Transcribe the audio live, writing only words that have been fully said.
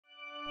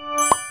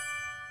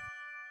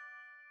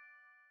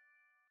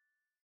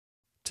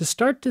To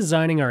start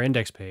designing our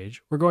index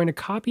page, we're going to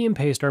copy and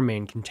paste our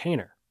main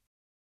container.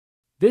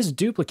 This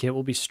duplicate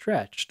will be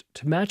stretched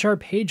to match our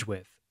page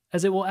width,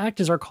 as it will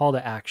act as our call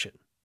to action.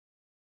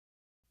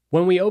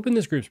 When we open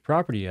this group's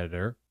property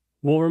editor,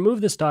 we'll remove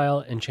the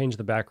style and change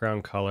the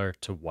background color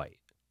to white.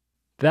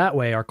 That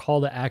way, our call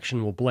to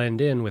action will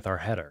blend in with our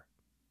header.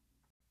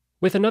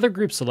 With another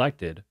group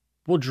selected,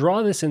 we'll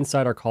draw this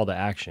inside our call to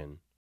action,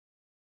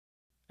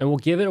 and we'll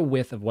give it a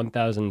width of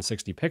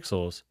 1060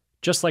 pixels,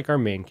 just like our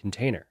main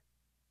container.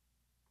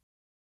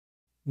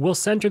 We'll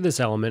center this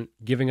element,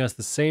 giving us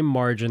the same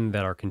margin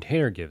that our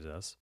container gives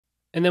us,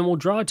 and then we'll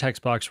draw a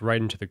text box right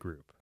into the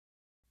group.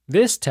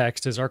 This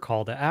text is our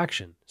call to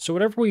action, so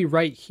whatever we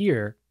write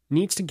here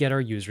needs to get our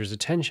user's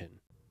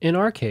attention. In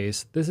our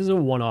case, this is a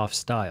one-off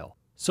style,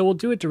 so we'll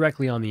do it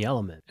directly on the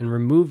element and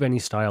remove any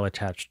style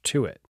attached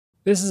to it.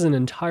 This is an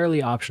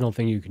entirely optional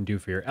thing you can do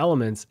for your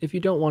elements if you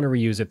don't want to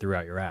reuse it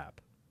throughout your app.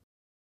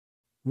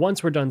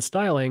 Once we're done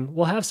styling,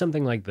 we'll have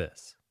something like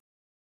this.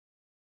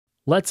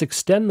 Let's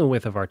extend the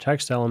width of our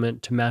text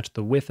element to match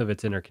the width of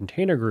its inner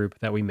container group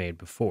that we made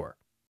before.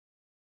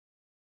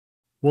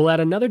 We'll add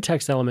another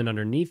text element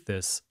underneath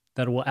this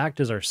that will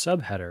act as our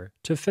subheader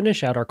to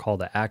finish out our call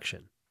to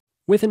action.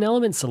 With an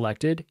element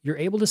selected, you're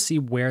able to see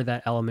where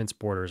that element's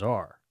borders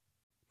are.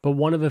 But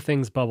one of the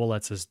things Bubble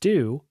lets us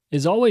do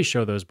is always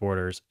show those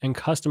borders and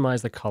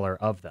customize the color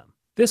of them.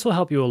 This will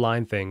help you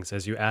align things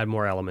as you add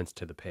more elements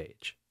to the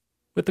page.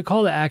 With the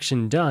call to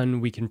action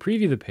done, we can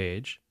preview the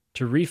page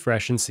to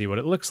refresh and see what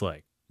it looks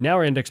like. Now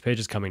our index page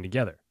is coming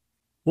together.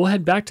 We'll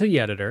head back to the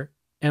editor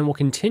and we'll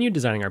continue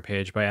designing our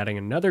page by adding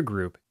another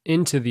group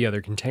into the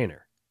other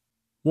container.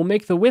 We'll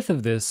make the width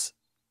of this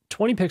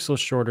 20 pixels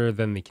shorter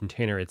than the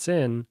container it's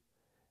in,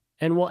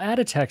 and we'll add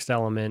a text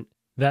element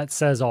that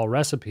says all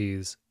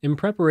recipes in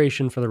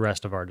preparation for the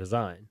rest of our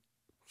design.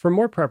 For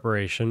more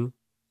preparation,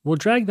 we'll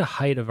drag the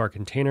height of our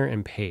container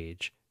and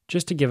page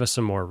just to give us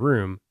some more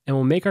room, and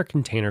we'll make our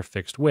container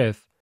fixed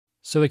width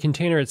so the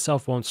container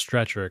itself won't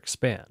stretch or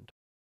expand.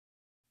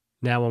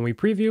 Now when we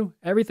preview,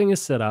 everything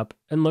is set up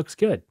and looks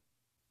good.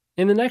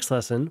 In the next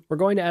lesson, we're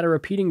going to add a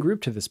repeating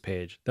group to this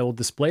page that will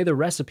display the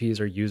recipes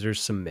our users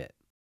submit.